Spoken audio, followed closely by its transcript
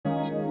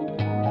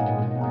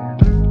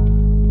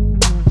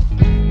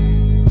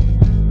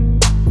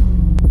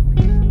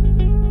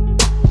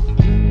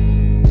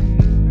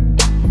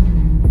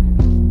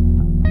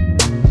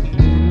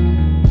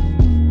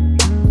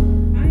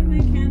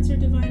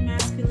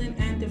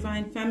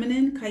Divine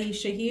Feminine,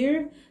 Kaisha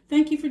here.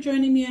 Thank you for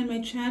joining me on my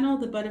channel,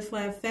 The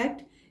Butterfly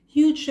Effect.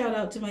 Huge shout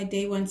out to my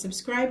day one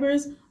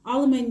subscribers,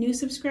 all of my new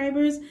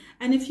subscribers,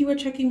 and if you are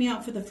checking me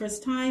out for the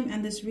first time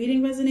and this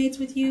reading resonates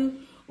with you,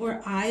 or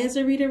I as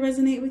a reader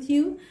resonate with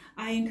you,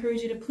 I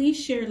encourage you to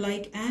please share,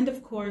 like, and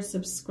of course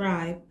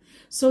subscribe.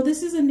 So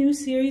this is a new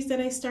series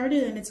that I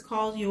started and it's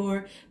called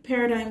Your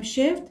Paradigm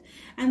Shift.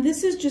 And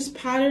this is just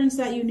patterns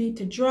that you need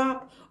to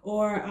drop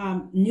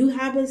or new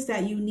habits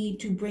that you need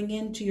to bring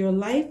into your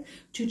life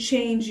to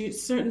change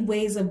certain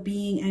ways of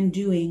being and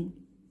doing,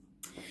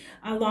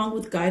 along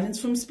with guidance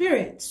from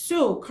spirit.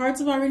 So cards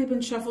have already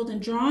been shuffled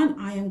and drawn.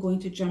 I am going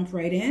to jump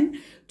right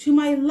in. To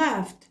my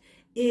left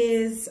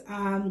is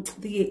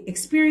the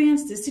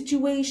experience, the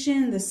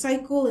situation, the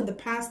cycle in the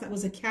past that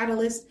was a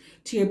catalyst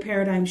to your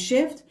paradigm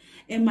shift.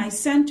 In my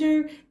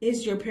center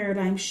is your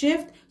paradigm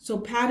shift, so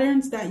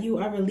patterns that you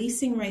are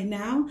releasing right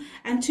now.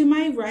 And to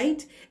my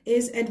right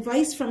is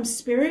advice from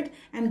spirit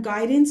and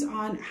guidance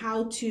on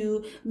how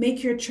to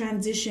make your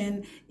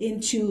transition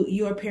into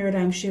your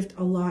paradigm shift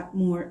a lot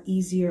more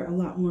easier, a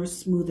lot more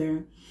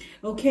smoother.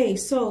 Okay,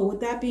 so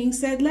with that being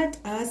said, let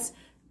us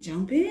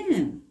jump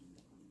in.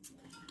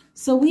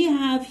 So we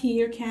have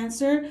here,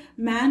 Cancer,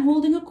 man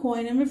holding a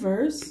coin in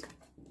reverse,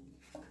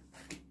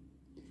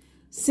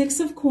 6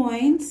 of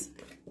coins,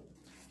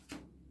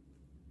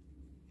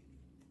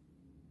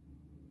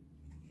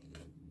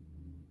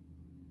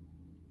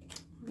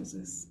 what is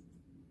this?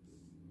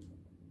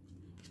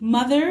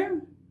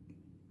 Mother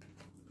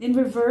in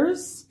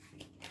reverse,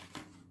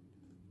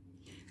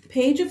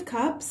 Page of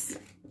Cups,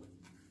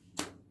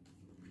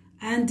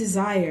 and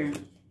Desire.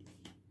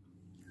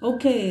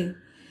 Okay.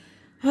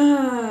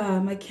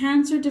 My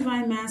Cancer,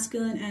 Divine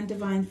Masculine, and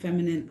Divine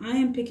Feminine. I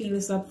am picking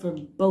this up for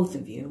both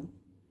of you.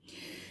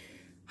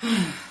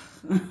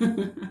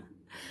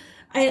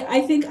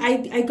 I think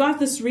I got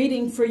this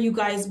reading for you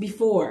guys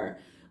before,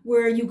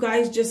 where you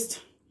guys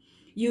just,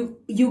 you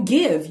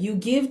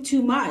give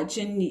too much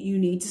and you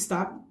need to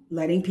stop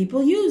letting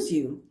people use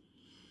you.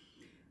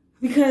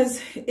 Because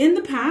in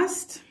the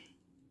past,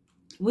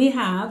 we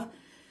have,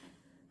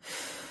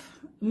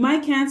 my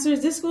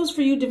Cancers, this goes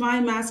for you,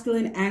 Divine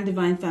Masculine and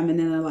Divine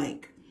Feminine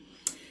alike.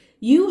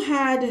 You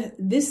had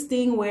this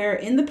thing where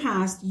in the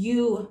past,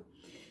 you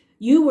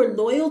were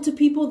loyal to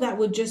people that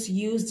would just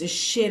use the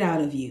shit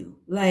out of you.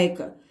 Like,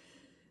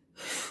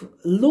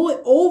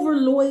 over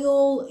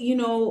loyal, you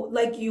know,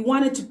 like you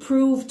wanted to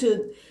prove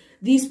to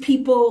these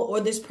people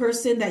or this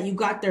person that you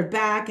got their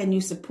back and you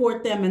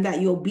support them and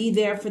that you'll be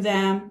there for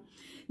them.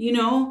 You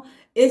know,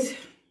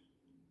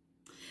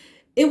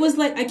 it was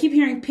like, I keep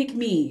hearing pick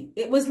me.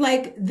 It was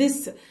like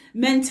this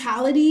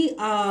mentality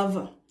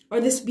of,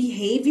 or this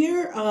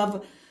behavior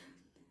of,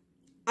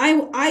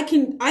 I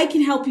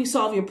can help you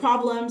solve your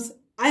problems.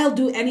 I'll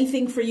do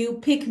anything for you.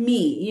 Pick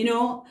me, you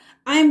know,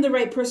 I'm the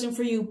right person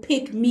for you.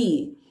 Pick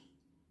me.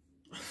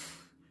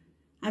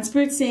 And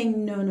Spirit's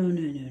saying, no, no, no,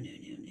 no, no,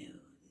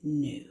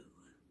 no,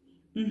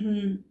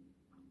 no,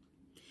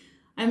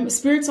 no.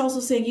 Spirit's also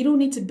saying, you don't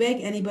need to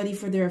beg anybody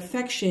for their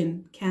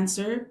affection,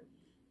 Cancer.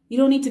 You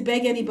don't need to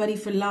beg anybody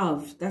for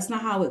love. That's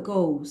not how it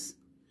goes.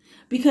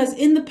 Because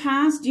in the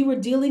past, you were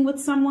dealing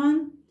with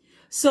someone.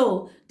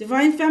 So,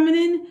 Divine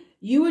Feminine,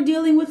 you were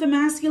dealing with a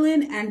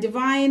masculine, and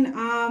Divine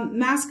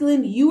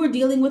Masculine, you were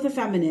dealing with a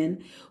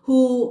feminine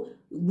who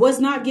was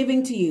not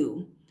giving to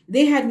you.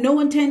 They had no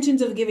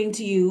intentions of giving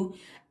to you.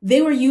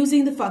 They were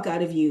using the fuck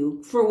out of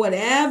you for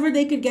whatever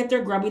they could get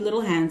their grubby little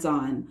hands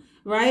on,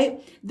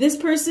 right? This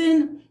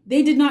person,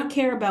 they did not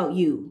care about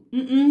you.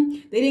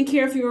 They didn't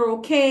care if you were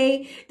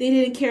okay. They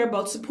didn't care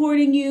about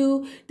supporting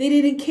you. They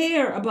didn't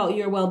care about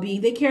your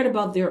well-being. They cared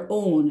about their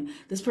own.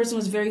 This person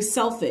was very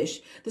selfish.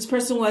 This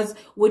person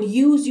would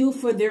use you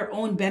for their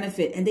own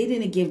benefit, and they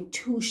didn't give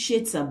two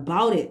shits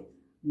about it.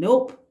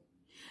 Nope.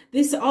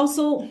 This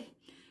also,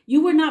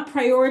 you were not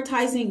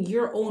prioritizing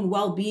your own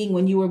well-being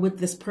when you were with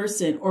this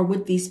person or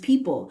with these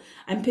people.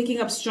 I'm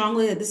picking up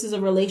strongly that this is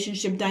a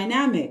relationship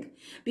dynamic,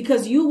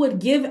 because you would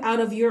give out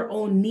of your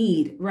own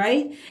need,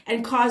 right?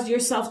 And cause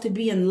yourself to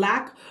be in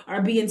lack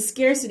or be in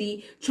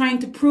scarcity, trying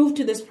to prove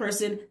to this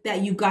person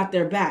that you got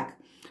their back.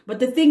 But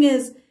the thing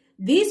is,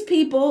 these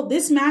people,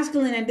 this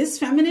masculine and this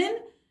feminine,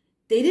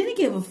 they didn't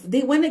give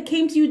when it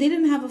came to you, they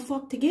didn't have a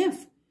fuck to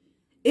give.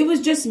 It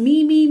was just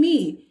me, me,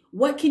 me.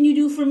 What can you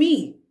do for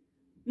me?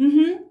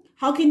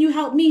 How can you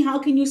help me? How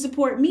can you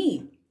support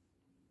me?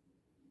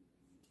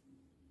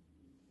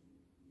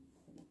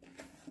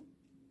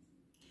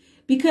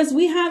 Because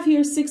we have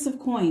here 6 of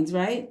coins,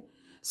 right?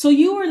 So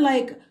you were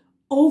like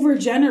over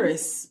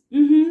generous,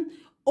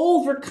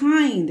 over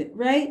kind,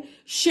 right?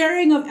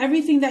 Sharing of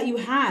everything that you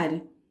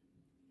had,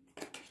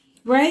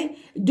 right?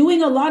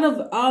 Doing a lot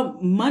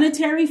of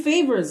monetary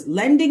favors,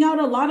 lending out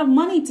a lot of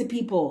money to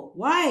people.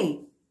 Why?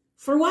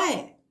 For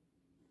what?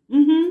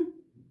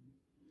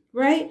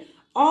 Right?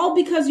 All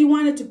because you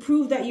wanted to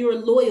prove that you were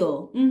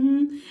loyal,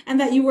 and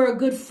that you were a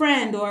good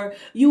friend or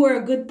you were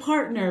a good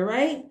partner,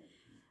 right?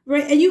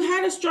 Right? And you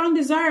had a strong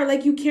desire,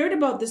 like you cared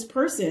about this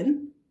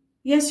person,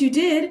 Yes, you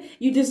did.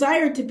 You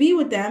desired to be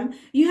with them.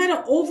 You had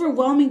an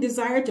overwhelming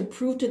desire to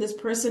prove to this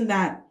person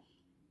that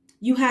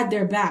you had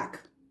their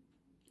back.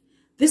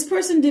 This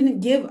person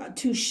didn't give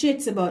two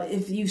shits about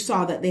if you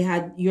saw that they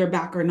had your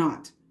back or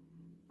not.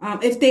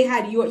 If they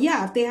had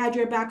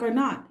your back or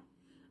not.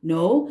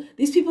 No,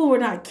 these people were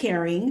not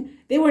caring.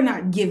 They were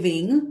not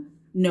giving.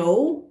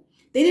 No,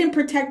 they didn't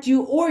protect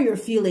you or your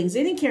feelings.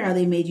 They didn't care how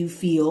they made you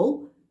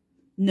feel.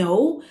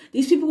 No,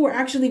 these people were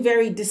actually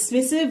very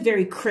dismissive,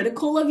 very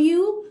critical of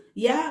you.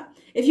 Yeah.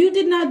 If you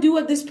did not do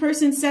what this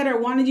person said or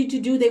wanted you to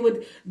do, they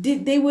would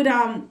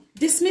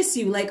dismiss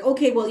you. Like,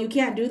 okay, well, you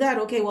can't do that.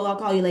 Okay, well, I'll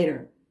call you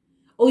later.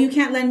 Oh, you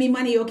can't lend me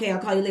money. Okay, I'll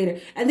call you later.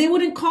 And they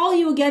wouldn't call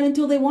you again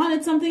until they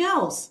wanted something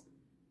else,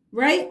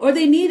 right? Or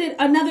they needed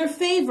another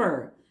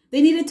favor.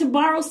 They needed to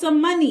borrow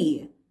some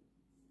money.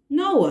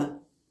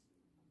 No.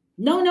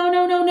 No, no,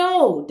 no, no,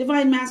 no.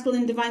 Divine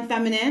masculine, divine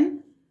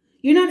feminine.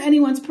 You're not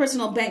anyone's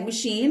personal bank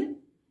machine.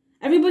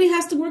 Everybody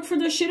has to work for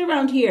their shit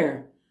around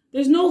here.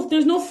 There's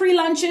no free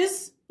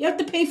lunches. You have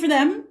to pay for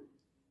them.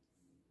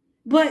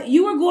 But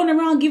you were going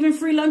around giving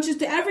free lunches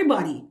to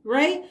everybody,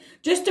 right?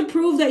 Just to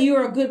prove that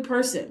you're a good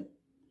person.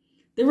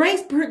 The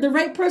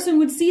right person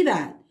would see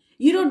that.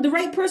 The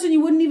right person you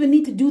wouldn't even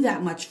need to do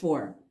that much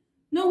for.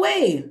 No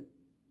way.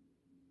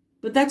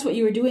 But that's what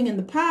you were doing in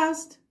the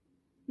past.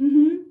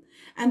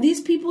 And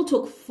these people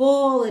took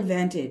full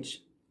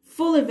advantage.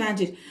 Full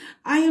advantage.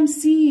 I am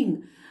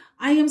seeing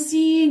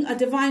a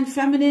divine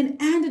feminine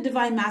and a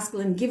divine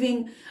masculine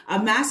giving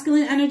a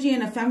masculine energy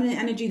and a feminine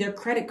energy their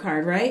credit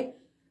card, right?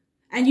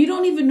 And you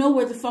don't even know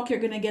where the fuck you're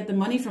going to get the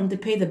money from to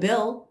pay the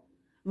bill,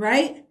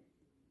 right?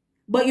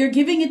 But you're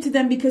giving it to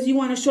them because you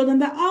want to show them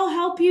that I'll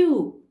help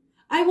you.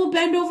 I will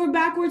bend over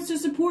backwards to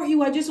support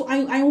you.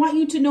 I want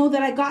you to know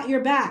that I got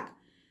your back.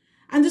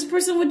 And this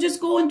person would just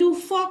go and do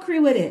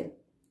fuckery with it.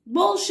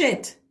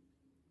 Bullshit.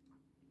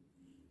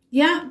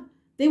 Yeah,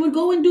 they would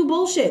go and do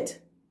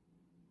bullshit.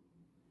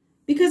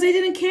 Because they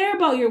didn't care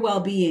about your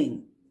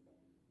well-being.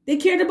 They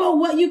cared about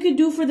what you could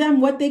do for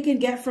them, what they could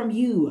get from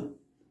you.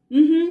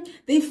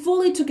 They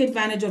fully took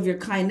advantage of your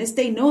kindness.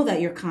 They know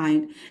that you're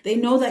kind. They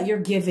know that you're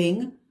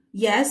giving.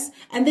 Yes.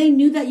 And they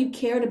knew that you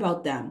cared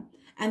about them.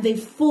 And they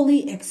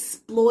fully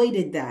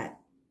exploited that.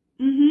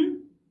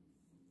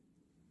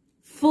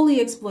 Fully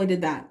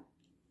exploited that.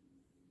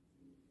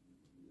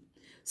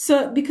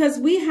 So because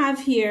we have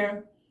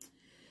here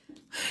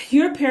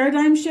your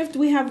paradigm shift,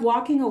 we have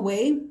walking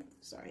away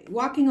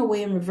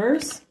in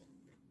reverse.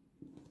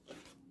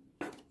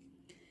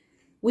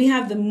 We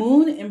have the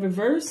moon in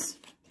reverse.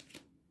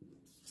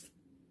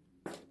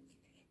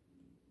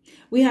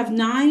 We have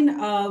 9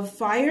 of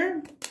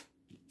fire.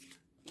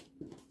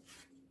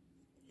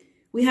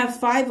 We have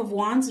 5 of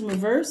wands in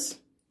reverse.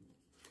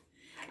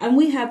 And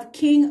we have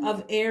king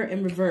of air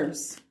in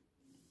reverse.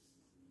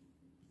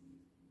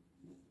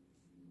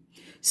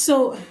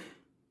 So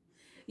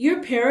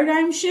your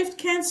paradigm shift,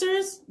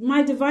 Cancers,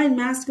 my divine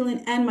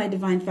masculine and my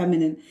divine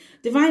feminine.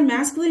 Divine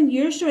masculine,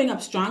 you're showing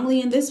up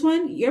strongly in this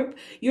one.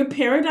 Your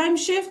paradigm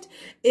shift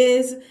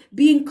is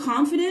being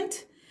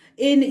confident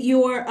in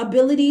your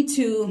ability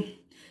to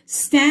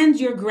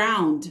stand your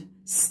ground.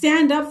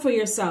 Stand up for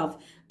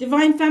yourself.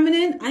 Divine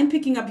feminine, I'm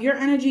picking up your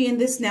energy in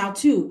this now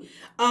too,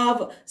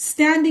 of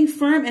standing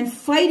firm and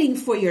fighting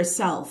for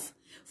yourself.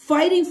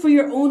 Fighting for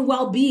your own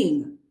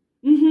well-being.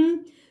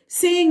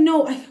 Saying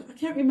no. I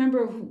can't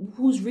remember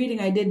whose reading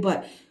I did,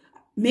 but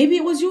maybe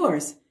it was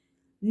yours.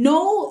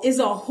 No is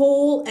a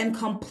whole and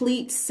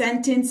complete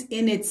sentence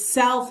in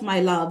itself, my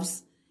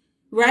loves.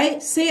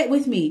 Right? Say it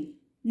with me.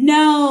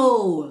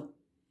 No.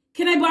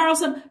 Can I borrow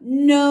some?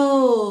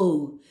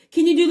 No.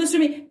 Can you do this for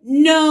me?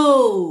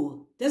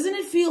 No. Doesn't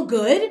it feel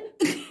good?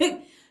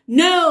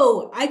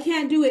 No, I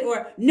can't do it.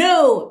 Or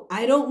no,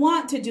 I don't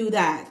want to do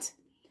that.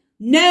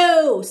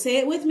 No. Say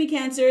it with me,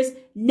 Cancers.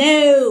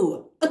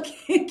 No.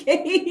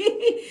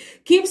 Okay.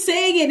 Keep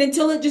saying it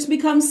until it just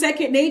becomes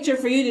second nature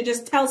for you to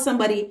just tell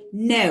somebody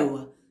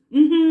no.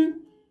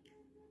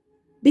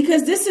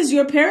 Because this is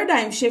your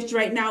paradigm shift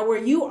right now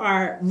where you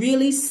are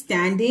really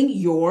standing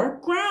your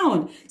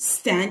ground,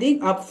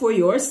 standing up for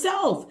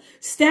yourself,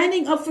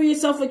 standing up for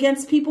yourself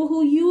against people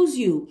who use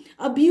you,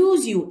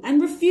 abuse you,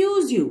 and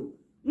refuse you.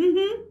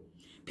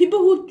 People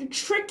who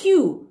trick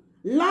you,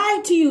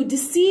 lie to you,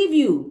 deceive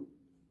you.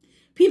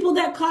 People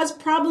that cause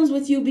problems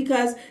with you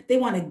because they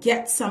want to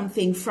get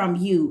something from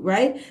you,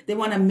 right? They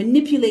want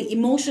to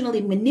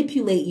emotionally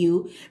manipulate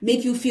you,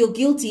 make you feel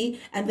guilty,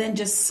 and then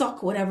just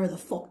suck whatever the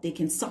fuck they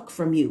can suck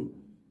from you.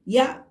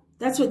 Yeah,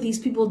 that's what these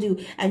people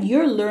do. And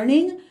you're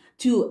learning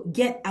to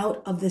get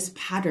out of this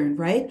pattern,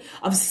 right?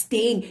 Of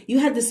staying. You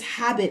had this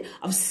habit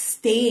of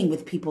staying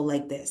with people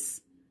like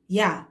this.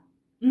 Yeah.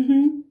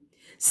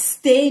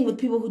 Staying with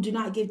people who do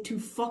not give two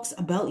fucks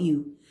about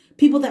you.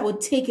 People that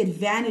would take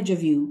advantage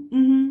of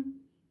you.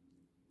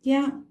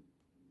 Yeah.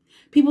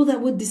 People that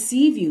would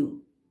deceive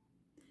you.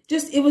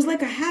 It was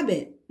like a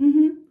habit.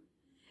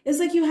 It's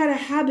like you had a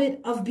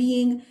habit of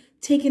being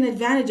taken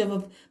advantage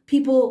of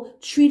people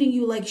treating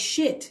you like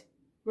shit,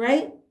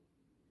 right?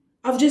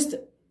 Of just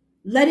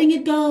letting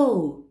it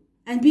go.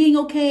 and being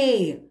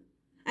okay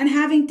and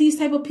having these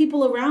type of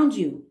people around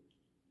you.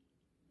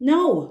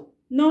 No,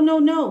 no, no,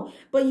 no.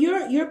 But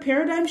your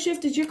paradigm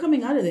shift is you're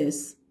coming out of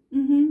this.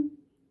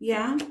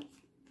 Yeah.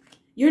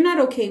 You're not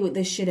okay with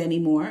this shit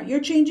anymore.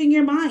 You're changing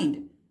your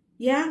mind.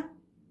 Yeah.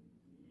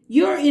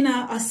 You're in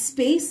a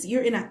space,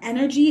 you're in an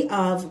energy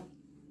of,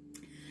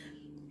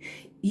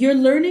 you're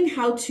learning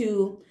how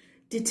to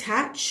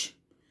detach,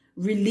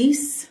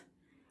 release,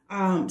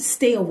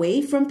 stay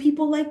away from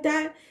people like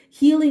that,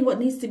 healing what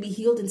needs to be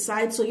healed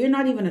inside. So you're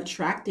not even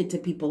attracted to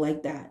people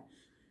like that.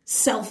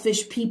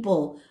 Selfish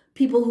people,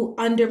 people who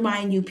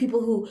undermine you,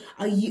 people who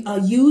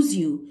use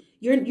you.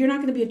 You're not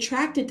going to be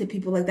attracted to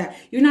people like that.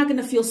 You're not going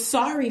to feel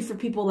sorry for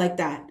people like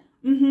that.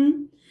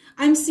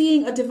 I'm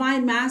seeing a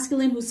divine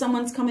masculine who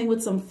someone's coming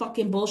with some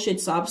fucking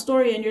bullshit sob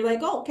story and you're like,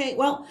 oh, okay,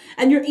 well,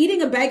 and you're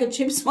eating a bag of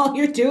chips while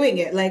you're doing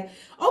it. Like,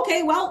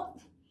 okay, well,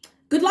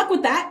 good luck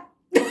with that.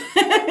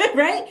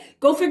 Right?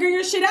 Go figure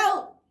your shit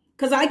out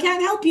because I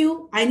can't help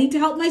you. I need to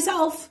help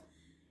myself.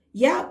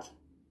 Yep.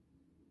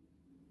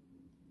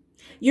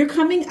 You're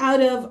coming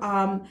out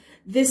of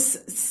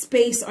this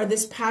space or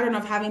this pattern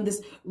of having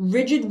this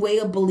rigid way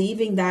of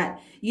believing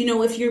that, you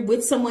know, if you're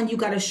with someone, you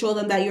got to show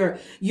them that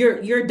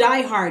you're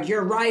die hard,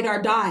 you're ride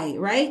or die,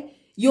 right?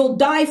 You'll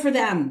die for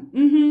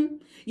them.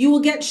 You will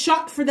get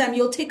shot for them.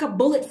 You'll take a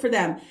bullet for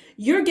them.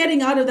 You're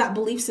getting out of that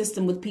belief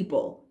system with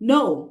people.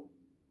 No.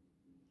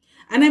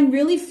 And I'm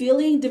really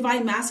feeling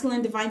divine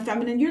masculine, divine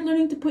feminine. You're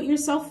learning to put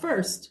yourself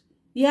first.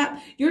 Yeah.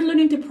 You're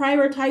learning to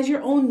prioritize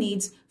your own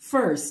needs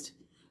first.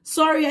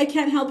 Sorry, I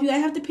can't help you. I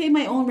have to pay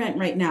my own rent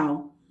right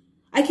now.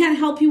 I can't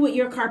help you with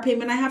your car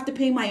payment. I have to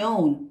pay my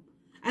own.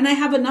 And I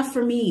have enough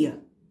for me.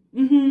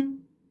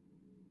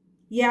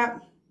 Yeah.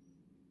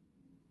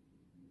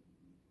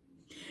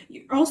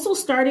 You're also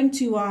starting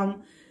to,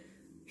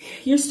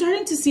 you're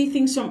starting to see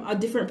things from a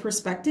different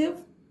perspective.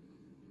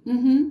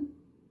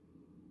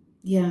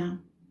 Yeah.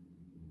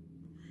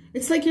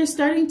 It's like you're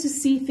starting to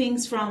see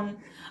things from,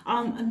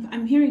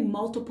 I'm hearing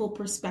multiple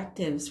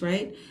perspectives,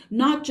 right?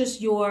 Not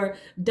just your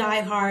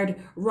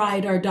die-hard,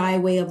 ride or die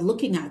way of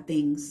looking at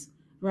things,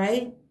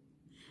 right?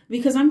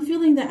 Because I'm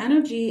feeling the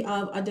energy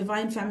of a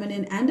divine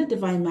feminine and a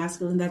divine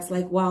masculine that's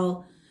like,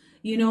 well,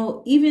 you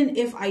know, even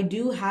if I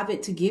do have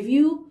it to give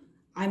you,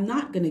 I'm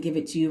not going to give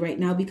it to you right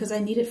now because I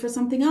need it for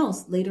something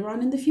else later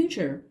on in the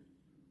future,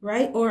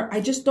 right? Or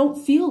I just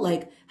don't feel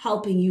like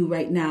helping you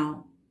right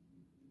now.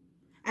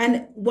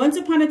 And once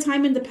upon a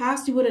time in the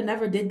past, you would have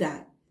never did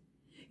that.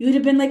 You would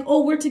have been like,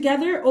 oh, we're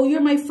together. Oh, you're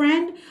my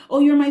friend.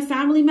 Oh, you're my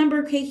family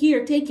member. Okay,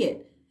 here, take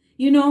it.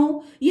 You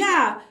know,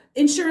 yeah,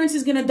 insurance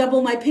is going to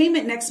double my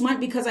payment next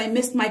month because I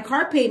missed my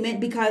car payment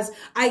because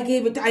I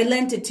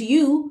lent it to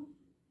you.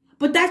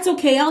 But that's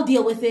okay. I'll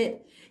deal with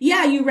it.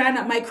 Yeah, you ran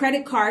up my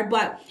credit card,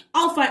 but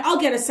I'll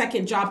get a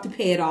second job to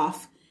pay it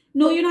off.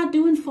 No, you're not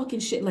doing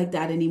fucking shit like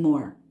that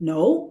anymore.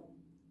 No.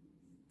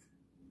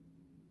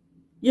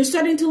 You're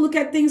starting to look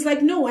at things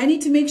like, no, I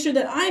need to make sure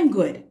that I'm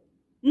good.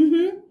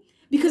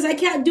 Because I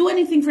can't do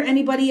anything for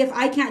anybody if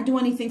I can't do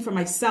anything for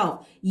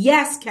myself.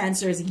 Yes,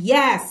 Cancers,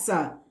 yes.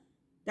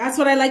 That's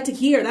what I like to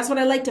hear. That's what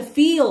I like to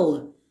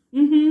feel.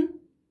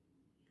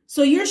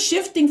 So you're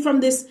shifting from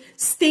this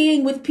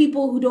staying with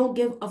people who don't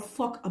give a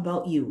fuck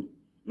about you.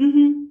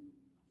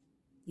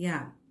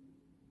 Yeah.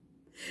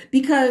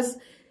 Because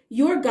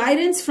your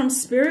guidance from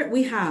spirit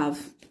we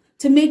have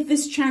to make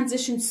this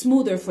transition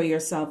smoother for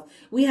yourself.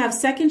 We have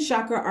 2nd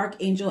chakra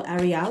Archangel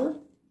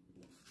Ariel.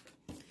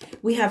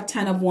 We have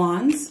 10 of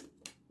Wands.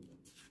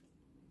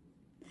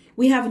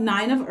 We have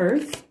 9 of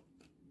Earth.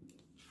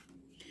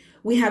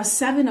 We have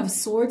 7 of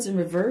Swords in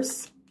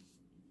reverse.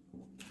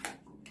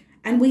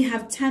 And we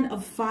have 10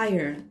 of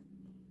Fire.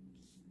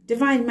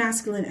 Divine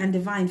masculine and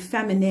divine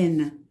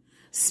feminine.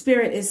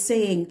 Spirit is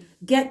saying,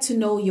 get to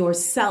know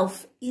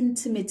yourself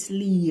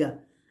intimately.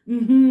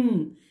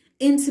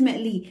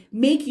 Intimately.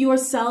 Make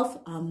yourself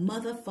a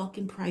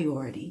motherfucking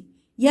priority.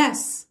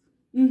 Yes.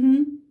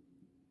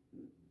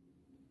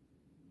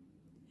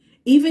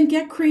 Even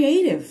get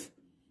creative.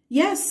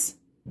 Yes.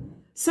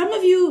 Some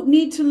of you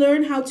need to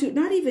learn how to,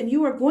 not even,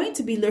 you are going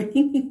to be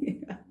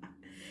learning.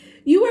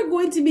 You are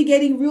going to be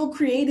getting real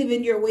creative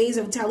in your ways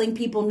of telling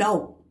people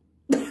no.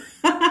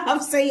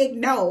 Of saying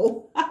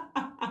no.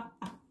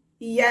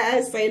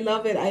 Yes, I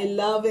love it. I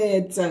love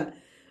it.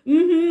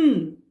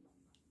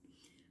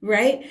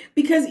 Right?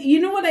 Because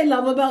you know what I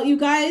love about you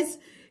guys?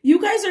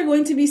 You guys are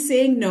going to be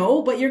saying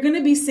no, but you're going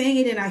to be saying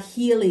it in a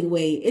healing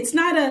way. It's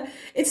not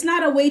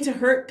a way to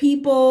hurt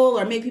people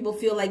or make people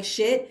feel like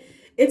shit.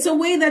 It's a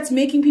way that's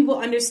making people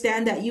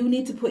understand that you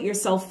need to put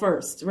yourself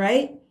first,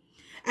 right?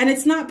 And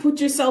it's not put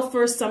yourself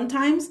first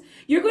sometimes.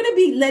 You're going to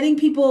be letting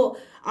people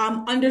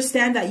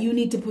understand that you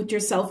need to put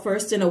yourself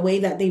first in a way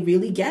that they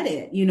really get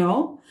it, you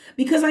know?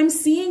 Because I'm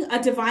seeing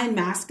a divine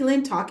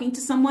masculine talking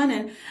to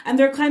someone and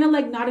they're kind of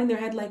like nodding their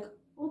head like,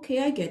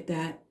 okay, I get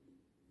that.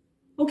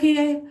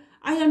 Okay,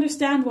 I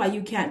understand why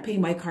you can't pay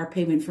my car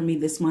payment for me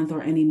this month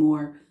or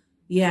anymore.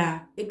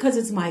 Yeah, because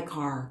it's my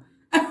car.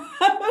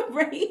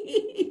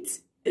 Right?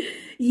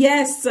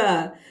 Yes,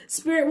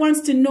 Spirit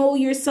wants to know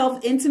yourself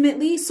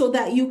intimately so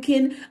that you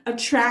can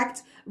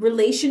attract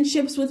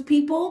relationships with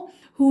people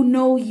who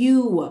know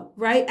you,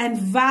 right? And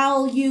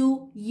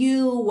value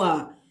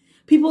you.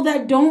 People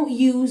that don't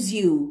use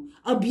you,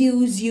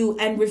 abuse you,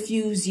 and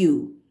refuse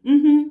you.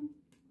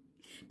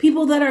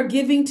 People that are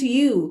giving to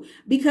you,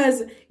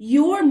 because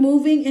you're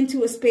moving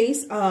into a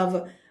space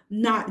of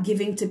not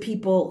giving to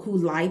people who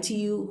lie to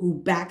you, who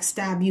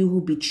backstab you,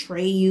 who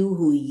betray you,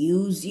 who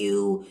use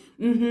you.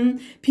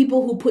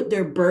 People who put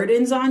their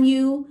burdens on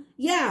you.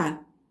 Yeah.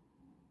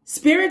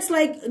 Spirit's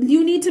like,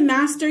 you need to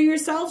master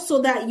yourself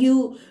so that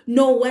you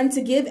know when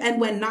to give and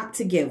when not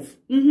to give.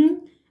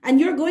 And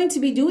you're going to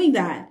be doing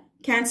that,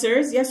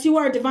 Cancers. Yes, you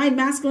are divine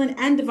masculine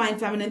and divine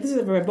feminine. This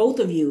is for both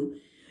of you.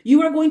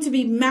 You are going to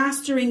be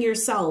mastering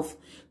yourself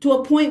to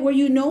a point where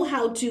you know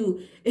how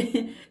to,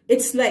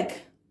 it's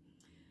like,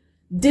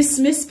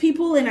 dismiss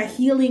people in a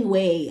healing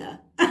way.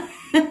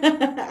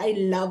 I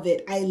love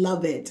it. I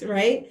love it,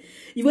 right?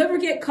 You ever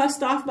get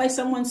cussed off by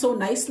someone so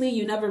nicely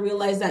you never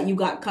realize that you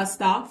got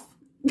cussed off?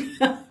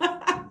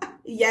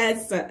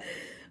 Yes.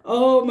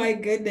 Oh my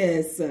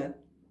goodness.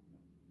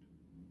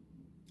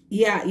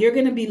 Yeah, you're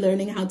going to be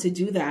learning how to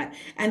do that.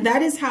 And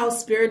that is how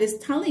Spirit is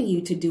telling you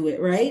to do it,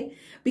 right?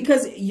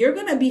 Because you're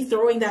going to be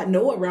throwing that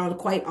no around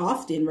quite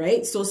often,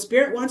 right? So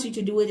Spirit wants you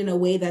to do it in a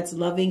way that's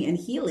loving and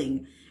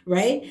healing,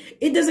 right?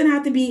 It doesn't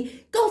have to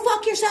be, go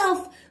fuck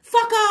yourself,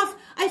 fuck off,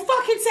 I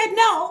fucking said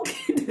no.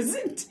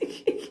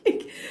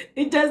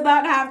 It does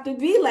not have to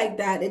be like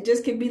that. It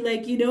just can be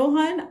like, you know,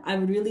 hon, I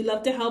would really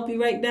love to help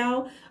you right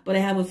now, but I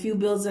have a few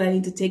bills that I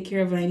need to take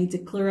care of and I need to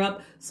clear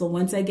up. So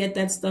once I get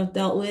that stuff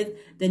dealt with,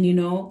 then, you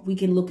know, we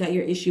can look at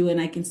your issue and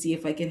I can see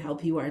if I can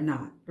help you or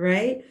not,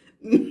 right?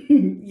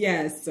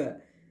 Yes.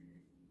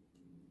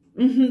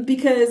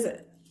 Because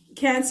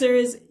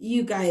Cancers,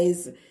 you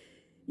guys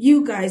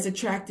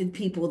attracted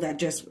people that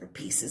just were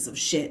pieces of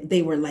shit.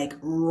 They were like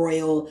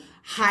royal,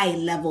 high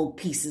level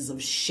pieces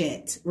of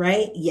shit,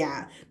 right?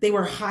 Yeah. They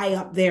were high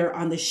up there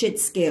on the shit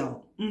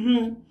scale.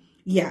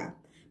 Yeah.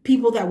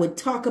 People that would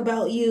talk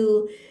about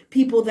you,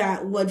 people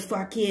that would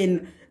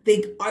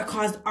they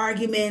caused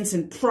arguments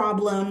and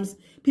problems,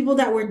 people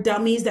that were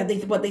dummies that they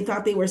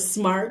thought they were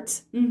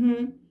smart.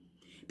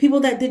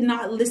 People that did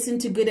not listen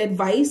to good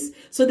advice.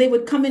 So they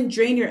would come and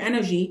drain your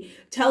energy,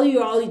 tell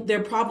you all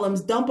their problems,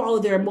 dump all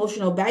of their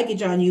emotional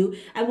baggage on you.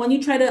 And when you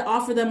try to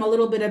offer them a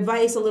little bit of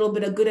advice, a little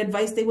bit of good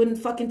advice, they wouldn't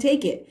fucking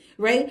take it,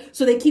 right?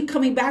 So they keep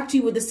coming back to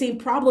you with the same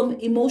problem,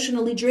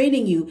 emotionally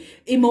draining you,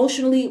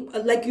 emotionally,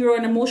 like you're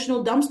an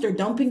emotional dumpster,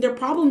 dumping their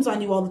problems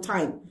on you all the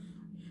time.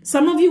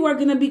 Some of you are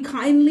going to be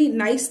kindly,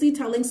 nicely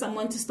telling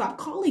someone to stop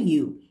calling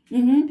you,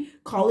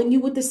 calling you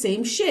with the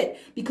same shit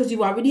because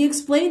you already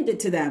explained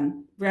it to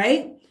them,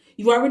 right?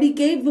 You already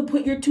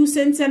put your 2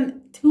 cents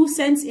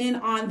in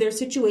on their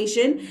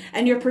situation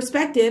and your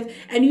perspective,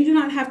 and you do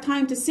not have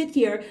time to sit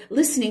here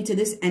listening to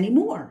this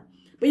anymore.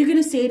 But you're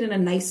going to say it in a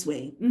nice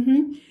way.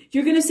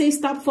 You're going to say,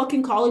 stop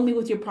fucking calling me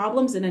with your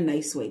problems in a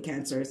nice way,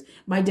 Cancers.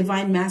 My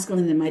divine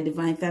masculine and my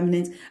divine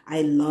feminines,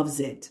 I loves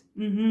it.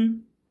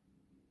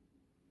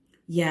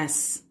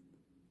 Yes.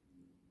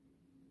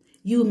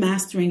 You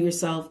mastering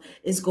yourself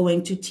is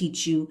going to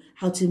teach you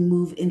how to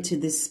move into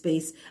this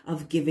space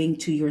of giving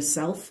to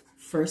yourself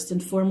first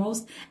and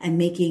foremost and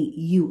making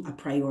you a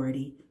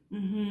priority.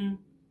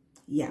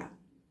 Yeah.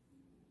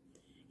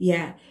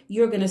 Yeah.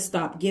 You're going to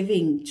stop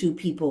giving to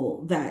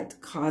people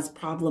that cause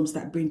problems,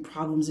 that bring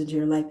problems into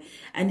your life.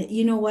 And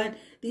you know what?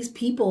 These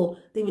people,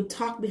 they would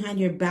talk behind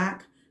your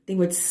back. They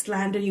would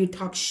slander you,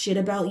 talk shit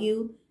about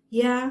you.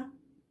 Yeah.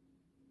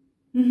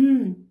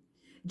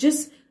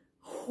 Just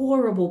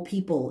horrible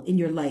people in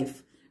your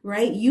life,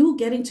 right? You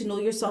getting to know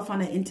yourself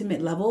on an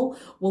intimate level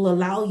will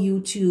allow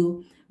you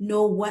to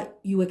know what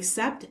you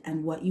accept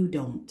and what you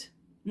don't.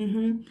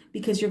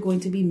 Because you're going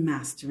to be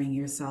mastering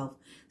yourself.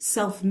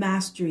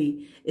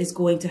 Self-mastery is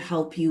going to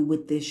help you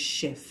with this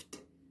shift.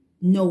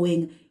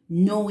 Knowing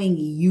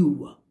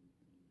you.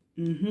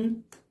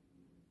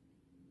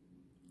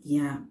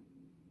 Yeah.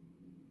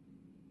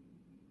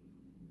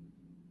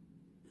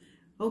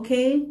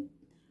 Okay,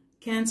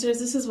 Cancers,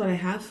 this is what I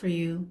have for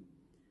you.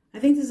 I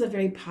think this is a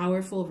very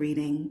powerful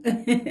reading.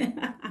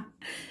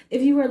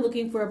 If you are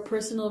looking for a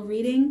personal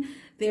reading,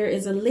 there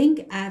is a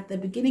link at the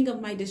beginning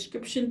of my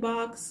description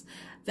box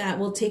that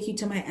will take you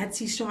to my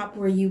Etsy shop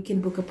where you can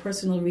book a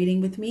personal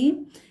reading with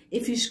me.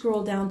 If you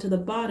scroll down to the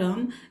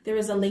bottom, there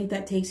is a link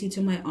that takes you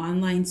to my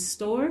online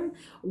store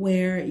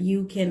where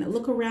you can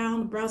look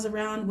around, browse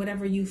around,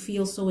 whatever you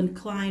feel so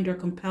inclined or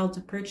compelled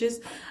to purchase.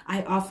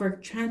 I offer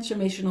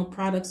transformational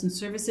products and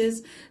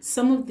services.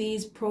 Some of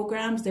these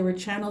programs, they were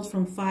channeled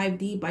from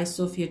 5D by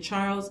Sophia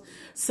Charles.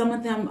 Some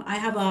of them, I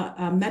have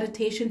a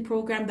meditation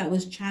program that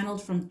was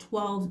channeled from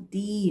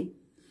 12D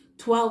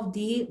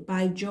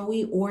by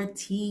Joey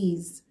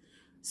Ortiz.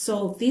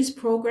 So these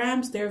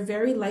programs, they're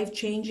very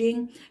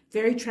life-changing,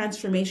 very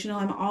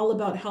transformational. I'm all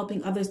about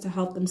helping others to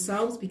help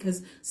themselves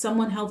because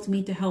someone helped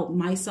me to help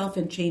myself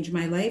and change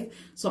my life.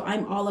 So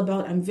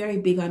I'm very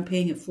big on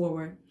paying it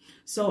forward.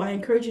 So I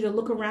encourage you to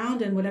look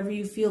around, and whatever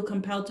you feel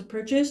compelled to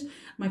purchase,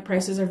 my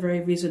prices are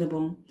very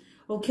reasonable.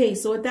 Okay,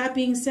 so with that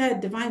being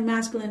said, divine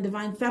masculine,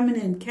 divine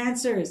feminine,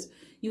 Cancers,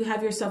 you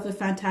have yourself a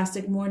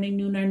fantastic morning,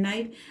 noon, or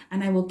night,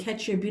 and I will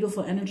catch your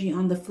beautiful energy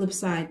on the flip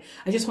side.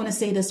 I just want to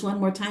say this one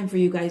more time for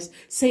you guys.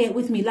 Say it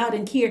with me loud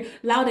and clear,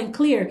 loud and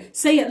clear.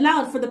 Say it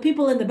loud for the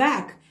people in the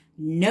back.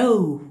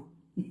 No.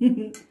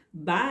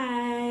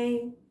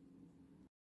 Bye.